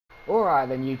Alright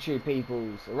then, YouTube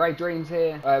peoples, aRay Dreams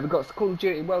here. We've got Call of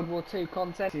Duty World War 2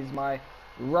 content. This is my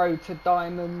Road to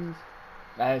Diamond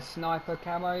sniper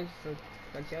camos,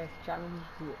 I guess, challenge,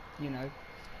 you know,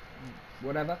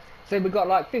 whatever. So we've got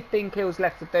like 15 kills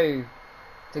left to do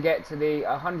to get to the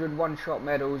 100 one-shot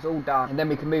medals all done. And then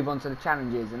we can move on to the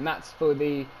challenges, and that's for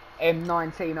the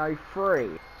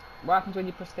M1903. What happens when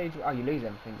you prestige? Oh, you lose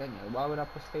everything, don't you? Why would I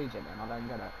prestige it then? I don't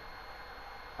get it.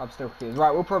 I'm still confused.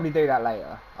 Right, we'll probably do that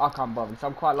later. I can't bother, so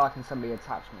I'm quite liking some of the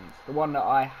attachments. The one that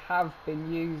I have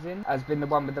been using has been the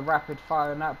one with the rapid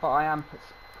fire and that, but I am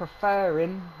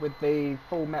preferring with the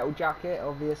full metal jacket,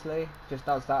 obviously. Just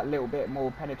does that little bit more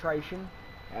penetration.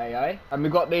 Aye. And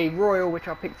we've got the Royal, which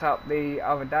I picked up the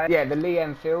other day. Yeah, the Lee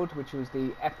Enfield, which was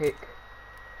the epic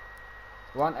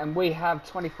one. And we have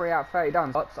 23 out of 30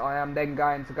 done. But I am then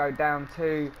going to go down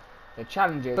to the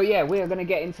challenges. But yeah, we are going to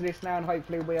get into this now, and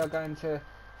hopefully we are going to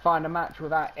find a match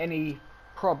without any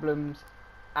problems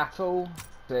at all.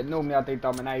 So normally I do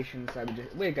domination, so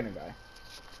we're gonna go.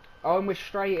 Oh, and we're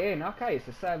straight in. Okay,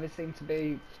 so service seems to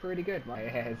be pretty good.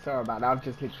 Yeah, sorry about that. I've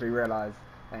just literally realised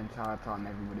the entire time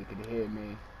everybody could hear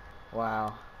me.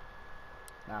 Wow.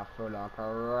 Now I feel like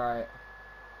a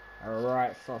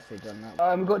right sausage on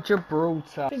that. We've got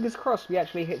Gibraltar. Fingers crossed we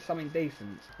actually hit something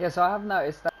decent. Yeah, so I have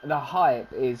noticed that the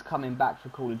hype is coming back for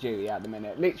Call of Duty at the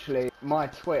minute. Literally, my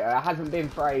Twitter, it hasn't been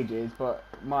for ages, but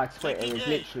my Twitter is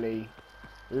literally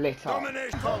lit up.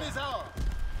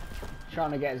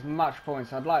 Trying to get as much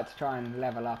points. I'd like to try and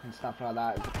level up and stuff like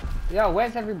that. Yo,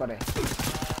 where's everybody?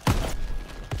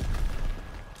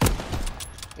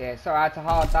 Yeah, sorry I had to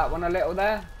hard that one a little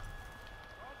there.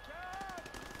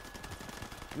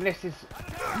 And this is...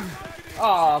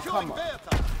 Oh, come on.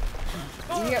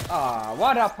 Yeah, oh,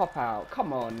 why did I pop out?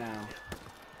 Come on now.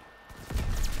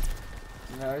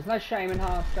 No, there's no shame in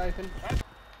hard scoping.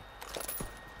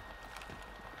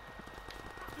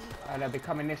 Oh, they'll be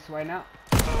coming this way now.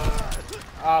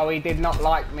 Oh, he did not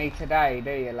like me today,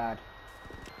 do you, lad?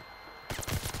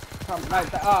 Come, no,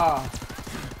 oh.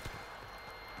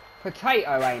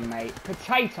 Potato aim, mate.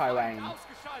 Potato aim.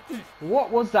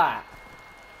 What was that?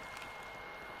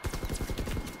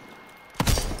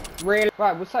 Really?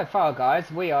 Right, well, so far,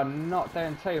 guys, we are not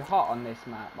doing too hot on this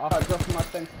map. I've dropped my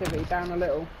sensitivity down a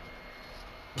little.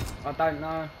 I don't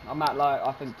know. I'm at, like,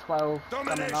 I think 12,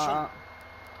 something like that.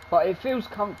 But it feels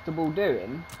comfortable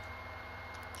doing.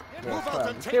 Yeah,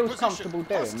 12. It feels comfortable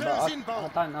doing, but I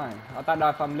don't know. I don't know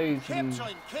if I'm losing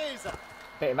a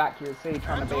bit of accuracy,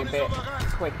 trying to be a bit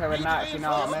quicker and that, if you know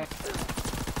what I mean.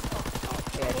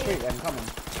 Yeah, shoot them, come on.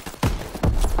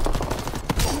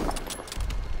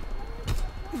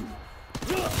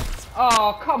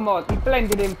 Oh, come on, he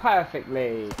blended in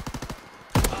perfectly.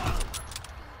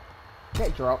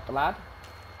 Get dropped, lad.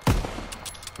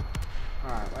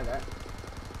 Alright, wait there.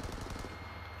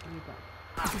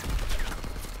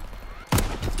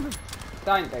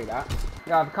 Don't do that.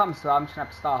 Yeah, if it comes to it, I'm just going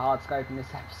to have to start hard scoping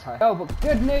this episode. Oh, but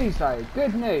good news though,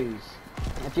 good news.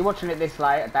 If you're watching it this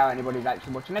late, I doubt anybody's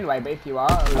actually watching anyway, but if you are,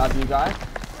 I love you guys.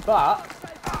 But...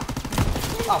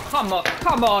 Oh,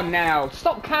 come on now.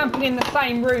 Stop camping in the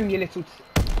same room, you little...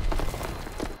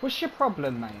 What's your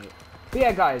problem, mate? But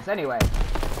yeah, guys, anyway.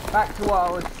 Back to what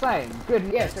I was saying.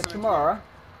 Yeah, so tomorrow,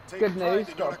 good news,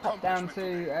 got to pop down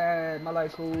to my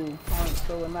local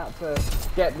council and that to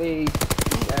get the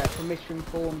permission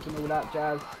forms and all that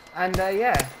jazz. And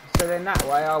yeah, so then that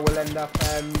way I will end up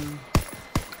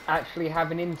actually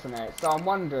having internet. So I'm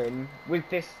wondering, with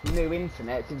this new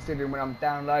internet, considering when I'm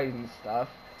downloading stuff,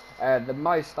 the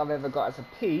most I've ever got as a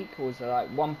peak was like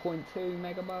 1.2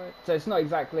 megabytes. So it's not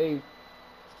exactly,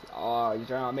 oh, you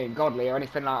know what I mean, godly or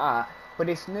anything like that. But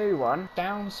this new one,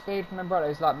 down speed from the brother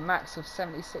is like max of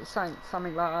 76,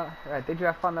 something like that. Did you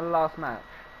have fun in the last match?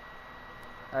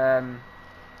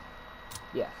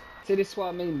 Yes. See, this is what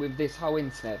I mean with this whole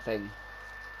internet thing.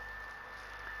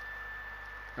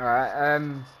 Alright,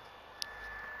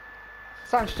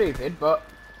 sounds stupid, but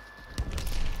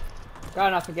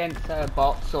going up against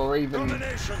bots, or even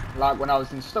like when I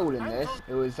was installing this,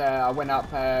 it was I went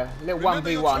up a little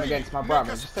 1v1 against my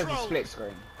brother, just as a split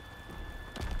screen.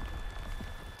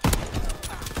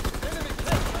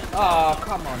 Oh,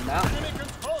 come on now.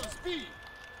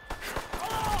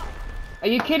 Are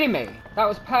you kidding me? That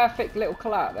was perfect little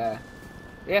collab there.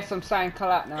 Yes, I'm saying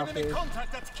collab now, please.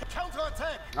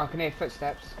 I can hear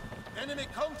footsteps.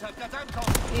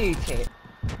 Eat it.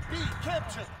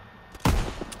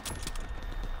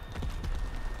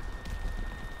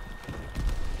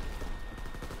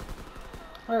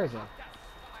 Where is he?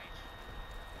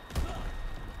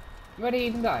 Where did he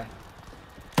even go?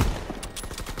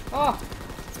 Oh!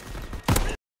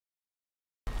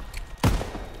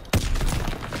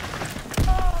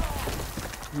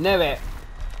 Knew it.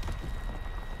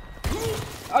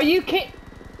 Are you kidding?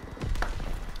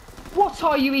 What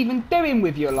are you even doing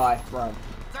with your life, bro?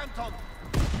 Anton,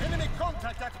 enemy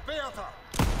contact at Beata.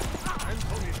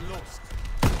 Anton is lost.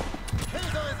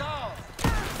 Kaiser is ours.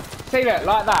 See, look,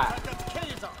 like that. Contact at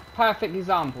Kaiser. Perfect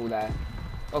example there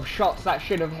of shots that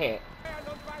should have hit.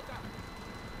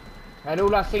 And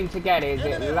all I seem to get is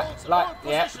Enemy it holds like, all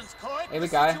yeah. positions. Correct Here we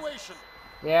the go. situation.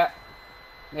 Yeah.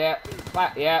 Yeah.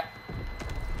 Back. Yeah.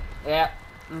 Yeah.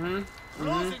 Mhm.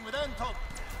 Closing with Anton.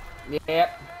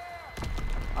 Yep.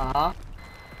 Uh-huh.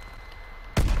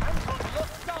 Anton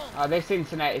locked down. Oh, this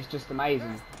internet is just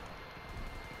amazing.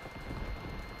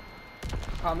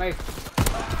 Can't move.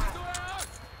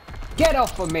 Get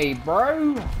off of me,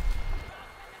 bro!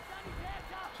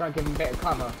 Try and give him a bit of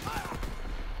cover.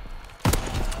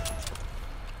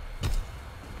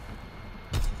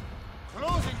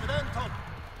 Closing with Anton.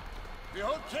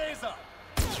 Behold Kaiser.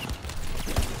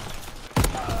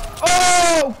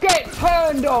 Oh! Get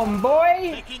turned on,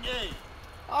 boy! Taking A.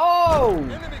 Oh!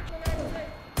 Enemy.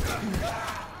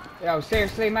 Yo,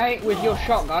 seriously, mate? With your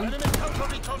shotgun? Enemy counter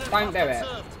recon Don't do it.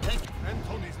 aircraft observed.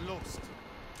 Anton is lost.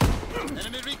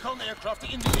 Enemy recon aircraft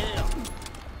in the air.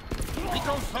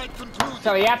 Recon flight concluded.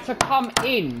 So he had to come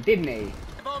in, didn't he?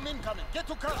 Bomb incoming. Get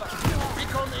to cover.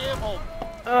 Recon airborne.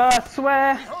 I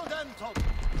swear. Behold Anton.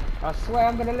 I swear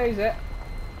I'm gonna lose it.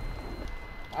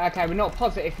 Okay, we're not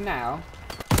positive now.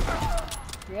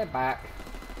 Get back.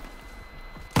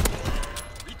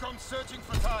 Recon searching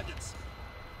for targets.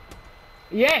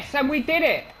 Yes, and we did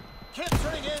it!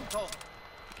 Capturing Anton.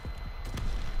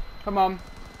 Come on.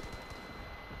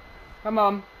 Come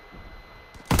on.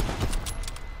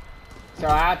 So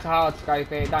I had to hard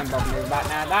scope it, don't bother me with that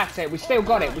now. That's it, we still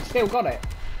got it, we still got it.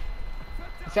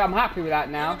 So I'm happy with that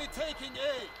now. Enemy taking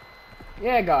A.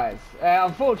 Yeah guys,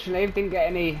 unfortunately we didn't get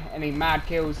any mad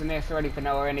kills in this or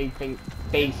anything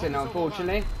decent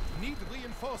unfortunately. Need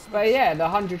reinforcements. But yeah, the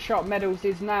 100 shot medals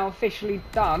is now officially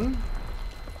done.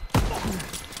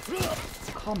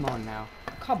 Come on now,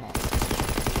 come on.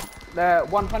 The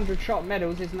 100 shot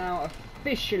medals is now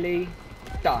officially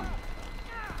done.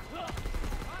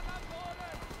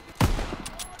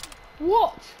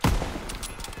 What?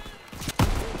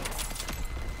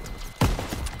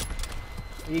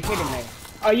 Are you kidding me?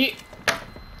 Are you?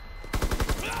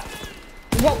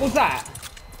 What was that?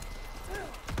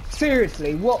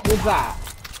 Seriously, what was that?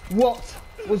 What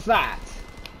was that?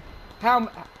 How?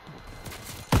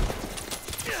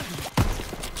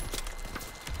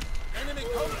 Enemy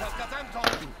contact at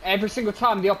Anton. Every single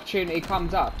time the opportunity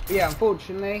comes up. Yeah,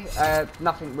 unfortunately,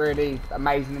 nothing really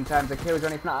amazing in terms of kills or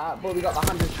anything like that, but we got the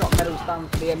 100 shot medals done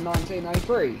for the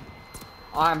M1903.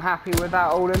 I'm happy with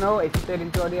that all in all. If you did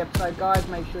enjoy the episode, guys,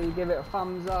 make sure you give it a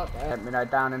thumbs up. Let me know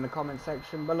down in the comment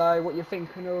section below what you're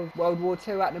thinking of World War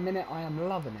II at the minute. I am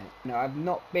loving it. You know, I've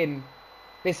not been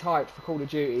this hyped for Call of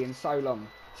Duty in so long.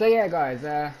 So yeah, guys,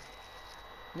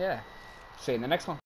 yeah, see you in the next one.